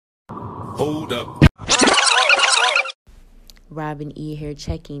Hold up. Robin E here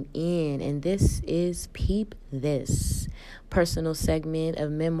checking in, and this is Peep This, personal segment of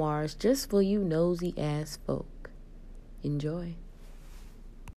memoirs just for you nosy ass folk. Enjoy.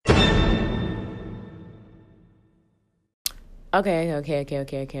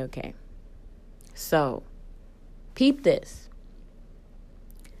 Okay. So, peep this.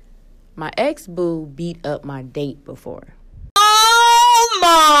 My ex-boo beat up my date before. Oh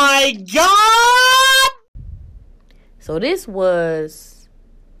my God! So this was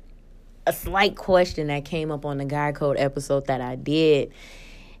a slight question that came up on the Guy Code episode that I did.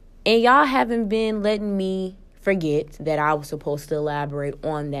 And y'all haven't been letting me forget that I was supposed to elaborate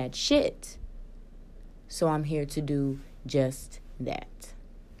on that shit. So I'm here to do just that.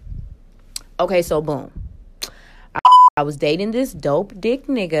 Okay, so boom. I was dating this dope dick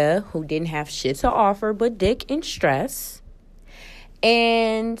nigga who didn't have shit to offer but dick and stress.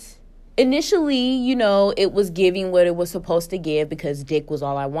 And initially, it was giving what it was supposed to give because dick was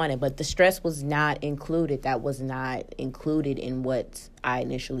all I wanted. But the stress was not included. That was not included in what I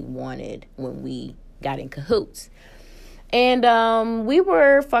initially wanted when we got in cahoots. And we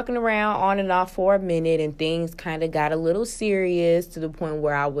were fucking around on and off for a minute, and things kind of got a little serious to the point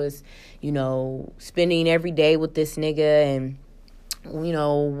where I was, spending every day with this nigga and,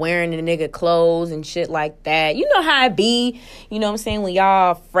 wearing the nigga clothes and shit like that. You know how it be, what I'm saying, when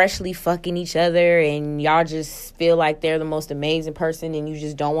y'all freshly fucking each other and y'all just feel like they're the most amazing person and you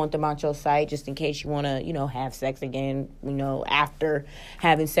just don't want them out your sight just in case you want to, have sex again, after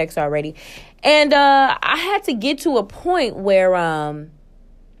having sex already. And I had to get to a point where I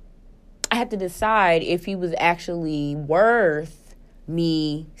had to decide if he was actually worth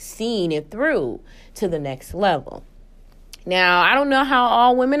me seeing it through to the next level. Now, I don't know how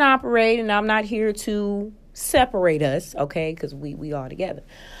all women operate, and I'm not here to separate us, okay, because we all together.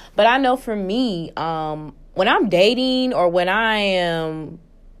 But I know for me, when I'm dating or when I am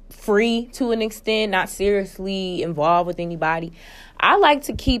free to an extent, not seriously involved with anybody, I like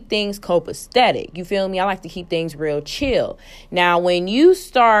to keep things copacetic. You feel me? I like to keep things real chill. Now, when you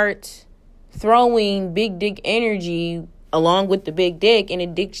start throwing big dick energy along with the big dick, in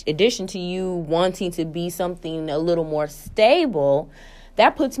addition to you wanting to be something a little more stable,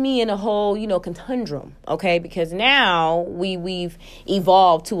 that puts me in a whole, conundrum, okay? Because now we've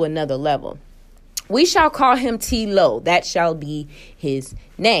evolved to another level. We shall call him T-Lo. That shall be his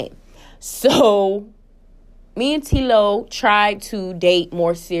name. So me and T-Lo tried to date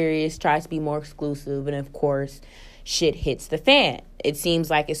more serious, tried to be more exclusive, and of course, shit hits the fan. It seems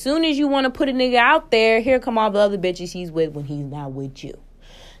like as soon as you want to put a nigga out there, here come all the other bitches he's with when he's not with you.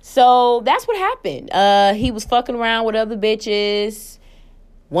 So that's what happened. He was fucking around with other bitches.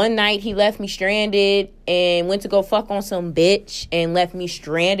 One night he left me stranded and went to go fuck on some bitch and left me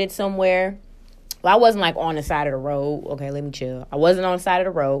stranded somewhere. Well, I wasn't like on the side of the road. Okay, let me chill. I wasn't on the side of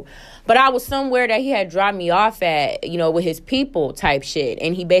the road. But I was somewhere that he had dropped me off at, with his people type shit.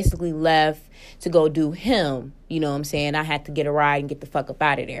 And he basically left to go do him. You know what I'm saying? I had to get a ride and get the fuck up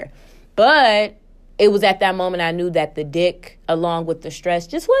out of there. But it was at that moment I knew that the dick, along with the stress,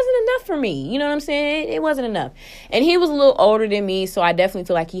 just wasn't enough for me. You know what I'm saying? It wasn't enough. And he was a little older than me, so I definitely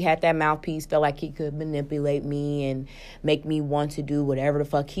feel like he had that mouthpiece, felt like he could manipulate me and make me want to do whatever the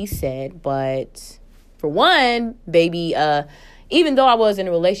fuck he said. But for one, baby, even though I was in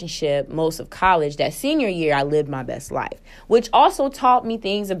a relationship most of college, that senior year, I lived my best life, which also taught me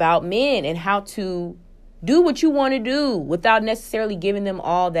things about men and how to do what you want to do without necessarily giving them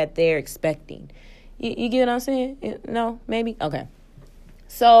all that they're expecting. You get what I'm saying? No? Maybe? Okay.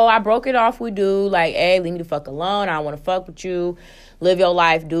 So I broke it off with dude, like, hey, leave me the fuck alone. I don't want to fuck with you. Live your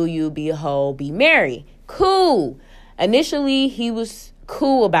life. Do you. Be a hoe. Be married. Cool. Initially, he was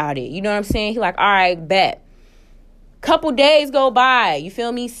cool about it. You know what I'm saying? He like, all right, bet. Couple days go by. You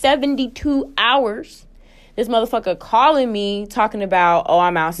feel me? 72 hours. This motherfucker calling me, talking about, oh,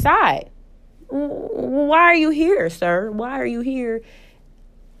 I'm outside. Why are you here, sir? Why are you here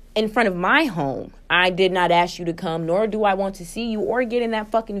in front of my home? I did not ask you to come, nor do I want to see you or get in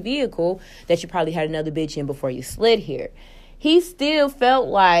that fucking vehicle that you probably had another bitch in before you slid here. He still felt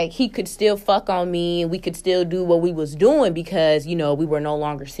like he could still fuck on me and we could still do what we was doing because, we were no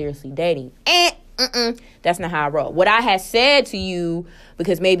longer seriously dating. That's not how I roll. What I had said to you,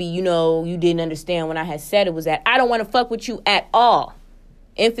 because maybe, you didn't understand when I had said it, was that I don't want to fuck with you at all.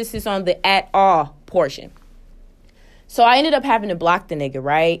 Emphasis on the at all portion. So I ended up having to block the nigga,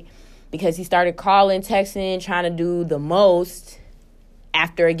 right? Because he started calling, texting, trying to do the most.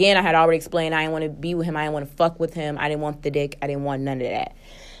 After, again, I had already explained I didn't want to be with him. I didn't want to fuck with him. I didn't want the dick. I didn't want none of that.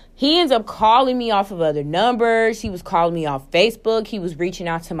 He ends up calling me off of other numbers. He was calling me off Facebook. He was reaching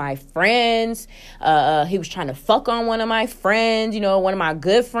out to my friends. He was trying to fuck on one of my friends, one of my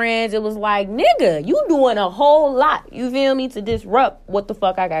good friends. It was like, nigga, you doing a whole lot, you feel me, to disrupt what the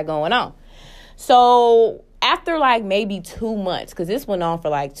fuck I got going on. So after like maybe 2 months, because this went on for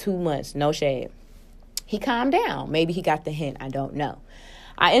like 2 months, no shade, he calmed down. Maybe he got the hint. I don't know.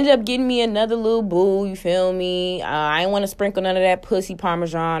 I ended up getting me another little boo, you feel me? I didn't want to sprinkle none of that pussy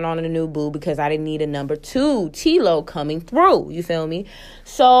Parmesan on the new boo because I didn't need a number 2 T-Lo coming through, you feel me?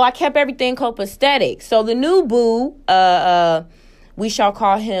 So I kept everything copacetic. So the new boo, we shall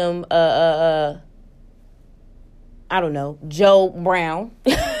call him, I don't know, Joe Brown.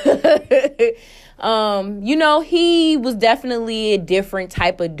 He was definitely a different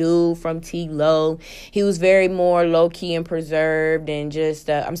type of dude from T-Lo. He was very more low-key and reserved and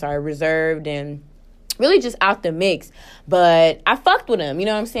reserved and really just out the mix. But I fucked with him, you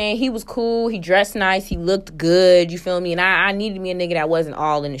know what I'm saying? He was cool. He dressed nice. He looked good, you feel me? And I needed me a nigga that wasn't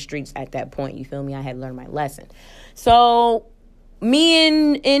all in the streets at that point, you feel me? I had learned my lesson. So me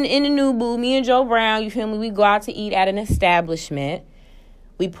and the new boo, me and Joe Brown, you feel me? We go out to eat at an establishment.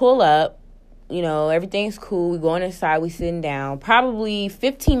 We pull up. Everything's cool. We go inside. We sitting down. Probably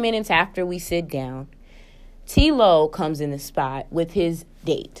 15 minutes after we sit down, T-Lo comes in the spot with his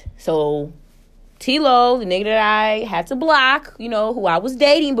date. So T-Lo, the nigga that I had to block, who I was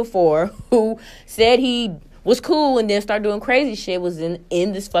dating before, who said he was cool and then started doing crazy shit, was in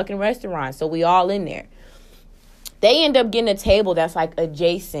this fucking restaurant. So we all in there. They end up getting a table that's like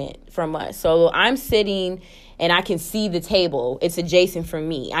adjacent from us. So I'm sitting and I can see the table. It's adjacent from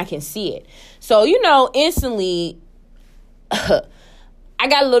me. I can see it. So, instantly, I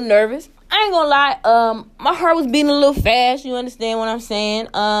got a little nervous. I ain't gonna lie. My heart was beating a little fast. You understand what I'm saying?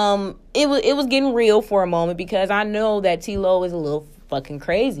 It was getting real for a moment because I know that T-Lo is a little fucking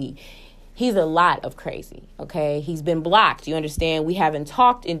crazy. He's a lot of crazy, okay? He's been blocked. You understand? We haven't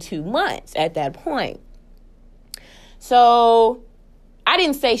talked in 2 months at that point. So, I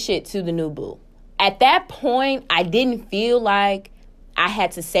didn't say shit to the new boo. At that point, I didn't feel like I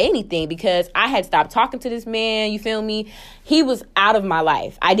had to say anything because I had stopped talking to this man, you feel me? He was out of my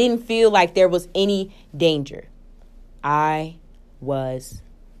life. I didn't feel like there was any danger. I was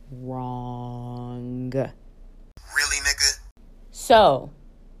wrong. Really, nigga? So,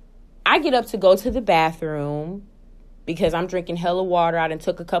 I get up to go to the bathroom because I'm drinking hella water. I done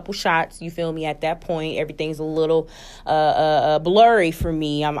took a couple shots, you feel me? At that point, everything's a little blurry for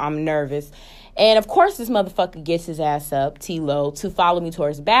me. I'm nervous. And, of course, this motherfucker gets his ass up, T-Lo, to follow me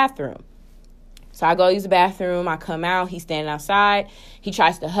towards the bathroom. So I go use the bathroom. I come out. He's standing outside. He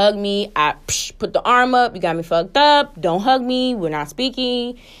tries to hug me. I put the arm up. You got me fucked up. Don't hug me. We're not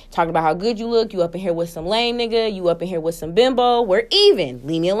speaking. Talking about how good you look. You up in here with some lame nigga. You up in here with some bimbo. We're even.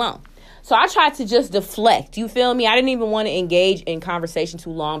 Leave me alone. So I tried to just deflect. You feel me? I didn't even want to engage in conversation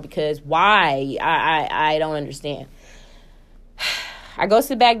too long because why? I don't understand. I go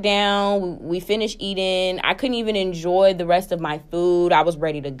sit back down. We finish eating. I couldn't even enjoy the rest of my food. I was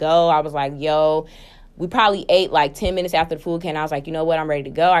ready to go. I was like, yo, we probably ate like 10 minutes after the food came. I was like, you know what? I'm ready to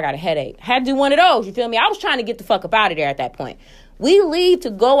go. I got a headache. I had to do one of those. You feel me? I was trying to get the fuck up out of there at that point. We leave to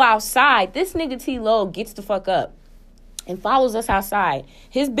go outside. This nigga T-Lo gets the fuck up and follows us outside.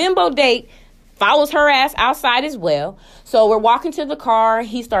 His bimbo date follows her ass outside as well. So we're walking to the car.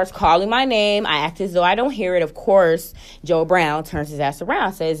 He starts calling my name. I act as though I don't hear it. Of course, Joe Brown turns his ass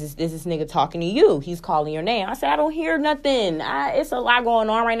around, says, is this nigga talking to you? He's calling your name. I said, I don't hear nothing. It's a lot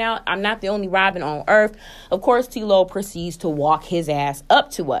going on right now. I'm not the only Robin on earth. Of course, T-Lo proceeds to walk his ass up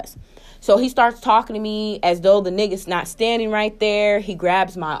to us. So he starts talking to me as though the nigga's not standing right there. He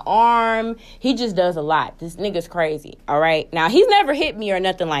grabs my arm. He just does a lot. This nigga's crazy, all right? Now, he's never hit me or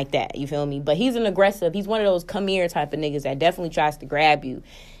nothing like that, you feel me? But he's an aggressive. He's one of those come here type of niggas that definitely tries to grab you.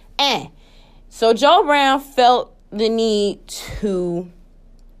 So Joe Brown felt the need to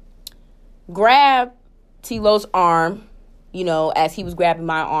grab T-Lo's arm, as he was grabbing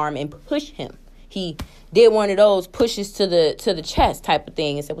my arm and push him. He did one of those pushes to the chest type of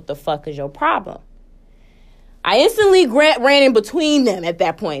thing and said, what the fuck is your problem? I instantly ran in between them at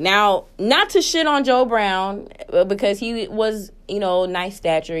that point. Now, not to shit on Joe Brown, because he was, nice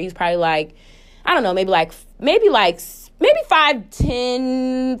stature. He's probably like, I don't know, maybe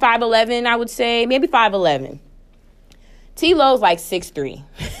 5'10", 5'11", I would say. Maybe 5'11". T-Lo's like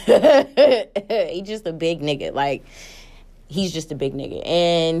 6'3". He's just a big nigga. He's just a big nigga.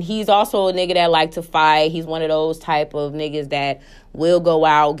 And he's also a nigga that like to fight. He's one of those type of niggas that will go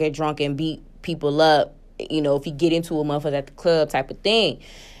out, get drunk, and beat people up, if you get into a motherfucker at the club type of thing.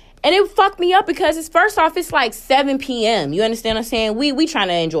 And it fucked me up because it's first off, it's like 7 p.m. You understand what I'm saying? We trying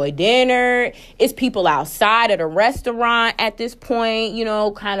to enjoy dinner. It's people outside at a restaurant at this point, you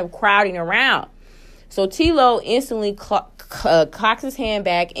know, kind of crowding around. So T-Lo instantly cocks his hand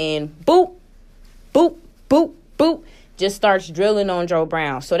back and boop, boop, boop, boop, just starts drilling on Joe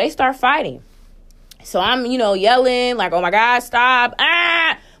Brown. So they start fighting. So I'm, you know, yelling like, oh my God, stop.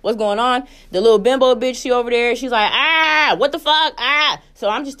 Ah, what's going on? The little bimbo bitch, she over there, she's like, ah, what the fuck? Ah. So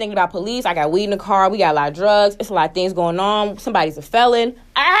I'm just thinking about police. I got weed in the car. We got a lot of drugs. It's a lot of things going on. Somebody's a felon.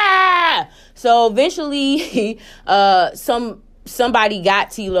 Ah. So eventually, somebody got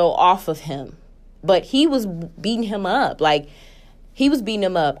T-Lo off of him. But he was beating him up. Like, he was beating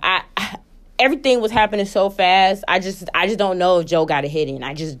him up. Everything was happening so fast. I just don't know if Joe got a hit in.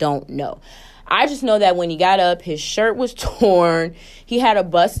 I just don't know. I just know that when he got up, his shirt was torn. He had a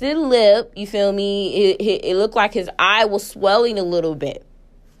busted lip. You feel me? It looked like his eye was swelling a little bit.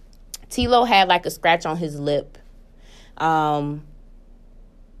 T-Lo had like a scratch on his lip. Damn!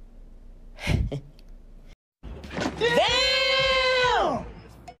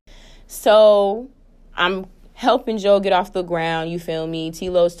 So I'm helping Joe get off the ground. You feel me?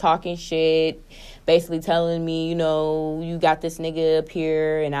 T-Lo's talking shit. Basically telling me, you know, you got this nigga up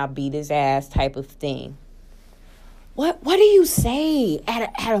here and I'll beat his ass type of thing. What do you say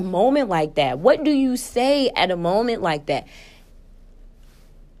at a moment like that? What do you say at a moment like that?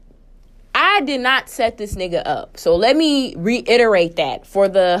 I did not set this nigga up. So let me reiterate that for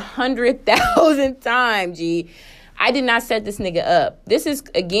the 100,000th time, G. I did not set this nigga up. This is,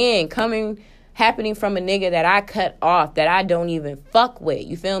 again, happening from a nigga that I cut off, that I don't even fuck with,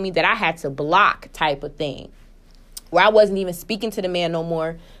 you feel me, that I had to block type of thing, where I wasn't even speaking to the man no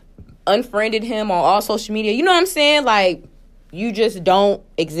more, unfriended him on all social media, you know what I'm saying, like, you just don't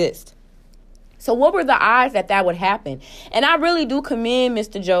exist. So what were the odds that would happen? And I really do commend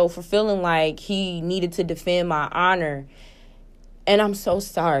Mr. Joe for feeling like he needed to defend my honor, and I'm so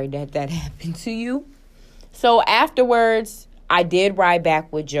sorry that happened to you. So afterwards, I did ride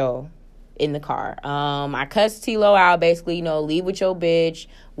back with Joe in the car. I cussed T-Lo out, basically, you know, leave with your bitch.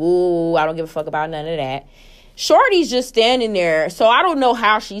 Woo, I don't give a fuck about none of that. Shorty's just standing there, so I don't know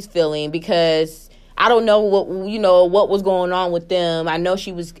how she's feeling because I don't know what was going on with them. I know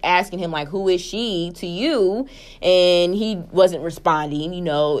she was asking him, like, who is she to you? And he wasn't responding. You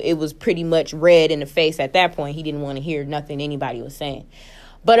know, it was pretty much red in the face at that point. He didn't want to hear nothing anybody was saying.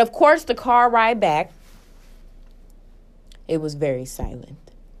 But, of course, the car ride back, it was very silent.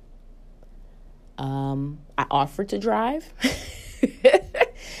 I offered to drive.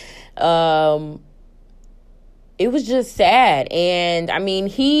 It was just sad. And I mean,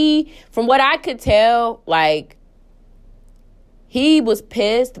 from what I could tell, like, he was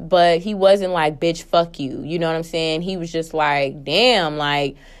pissed, but he wasn't like, bitch, fuck you. You know what I'm saying? He was just like, damn,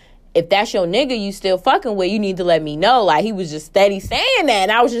 like, if that's your nigga you still fucking with, you need to let me know. Like, he was just steady saying that.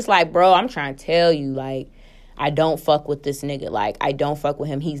 And I was just like, bro, I'm trying to tell you, like, I don't fuck with this nigga. Like, I don't fuck with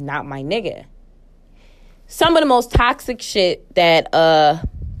him. He's not my nigga. Some of the most toxic shit that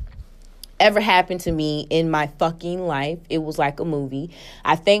ever happened to me in my fucking life. It was like a movie.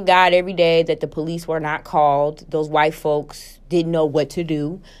 I thank God every day that the police were not called. Those white folks didn't know what to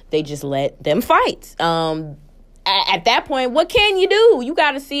do. They just let them fight. At that point, what can you do? You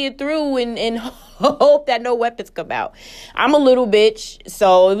got to see it through and hope that no weapons come out. I'm a little bitch,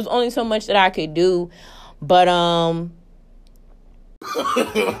 so it was only so much that I could do. But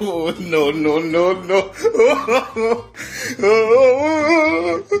Oh, no.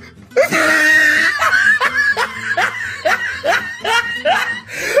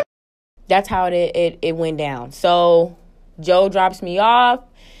 that's how it went down. So Joe drops me off.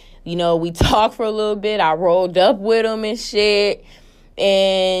 You know, we talked for a little bit. I rolled up with him and shit.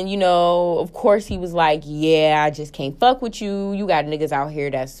 And, you know, of course he was like, yeah, I just can't fuck with you. You got niggas out here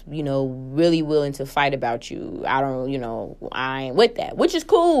that's, you know, really willing to fight about you. I ain't with that, which is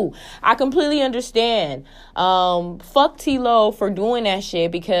cool. I completely understand. Fuck T-Lo for doing that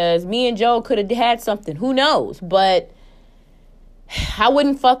shit because me and Joe could have had something. Who knows? But I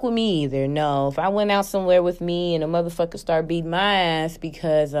wouldn't fuck with me either. No, if I went out somewhere with me and a motherfucker start beating my ass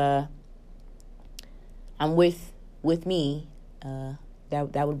because I'm with me,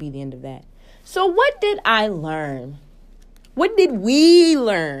 that would be the end of that. So what did I learn? What did we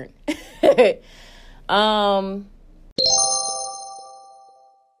learn?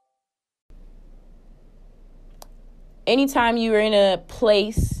 Anytime you're in a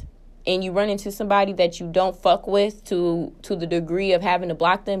place and you run into somebody that you don't fuck with to the degree of having to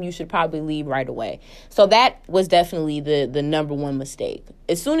block them, you should probably leave right away. So that was definitely the number one mistake.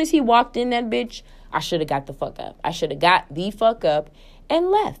 As soon as he walked in that bitch, I should have got the fuck up. I should have got the fuck up and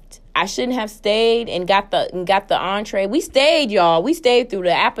left. I shouldn't have stayed and got the entree. We stayed, y'all. We stayed through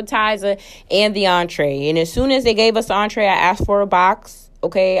the appetizer and the entree. And as soon as they gave us the entree, I asked for a box.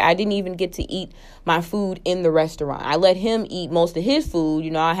 Okay, I didn't even get to eat my food in the restaurant. I let him eat most of his food.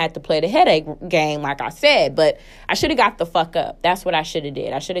 You know, I had to play the headache game, like I said. But I should have got the fuck up. That's what I should have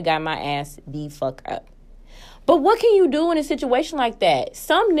did. I should have got my ass the fuck up. But what can you do in a situation like that?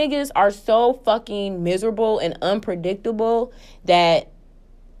 Some niggas are so fucking miserable and unpredictable that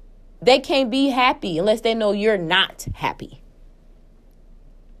they can't be happy unless they know you're not happy.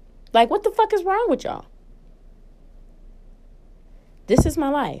 Like, what the fuck is wrong with y'all? This is my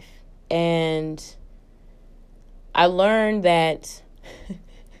life. And I learned that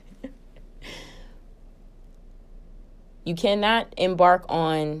you cannot embark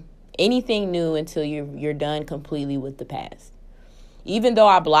on anything new until you're done completely with the past. Even though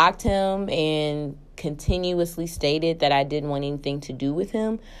I blocked him and continuously stated that I didn't want anything to do with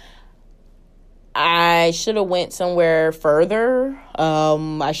him, I should have went somewhere further.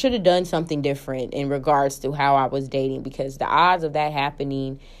 I should have done something different in regards to how I was dating, because the odds of that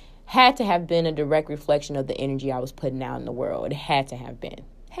happening had to have been a direct reflection of the energy I was putting out in the world. It had to have been.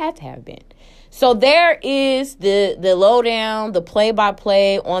 Had to have been. So there is the lowdown, the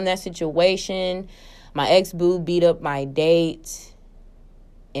play-by-play on that situation. My ex-boo beat up my date,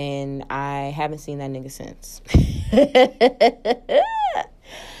 and I haven't seen that nigga since.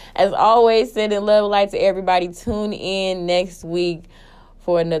 As always, sending love and light to everybody. Tune in next week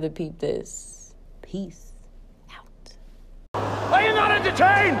for another Peep This. Peace out. Are you not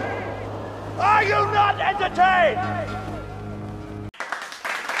entertained? Are you not entertained?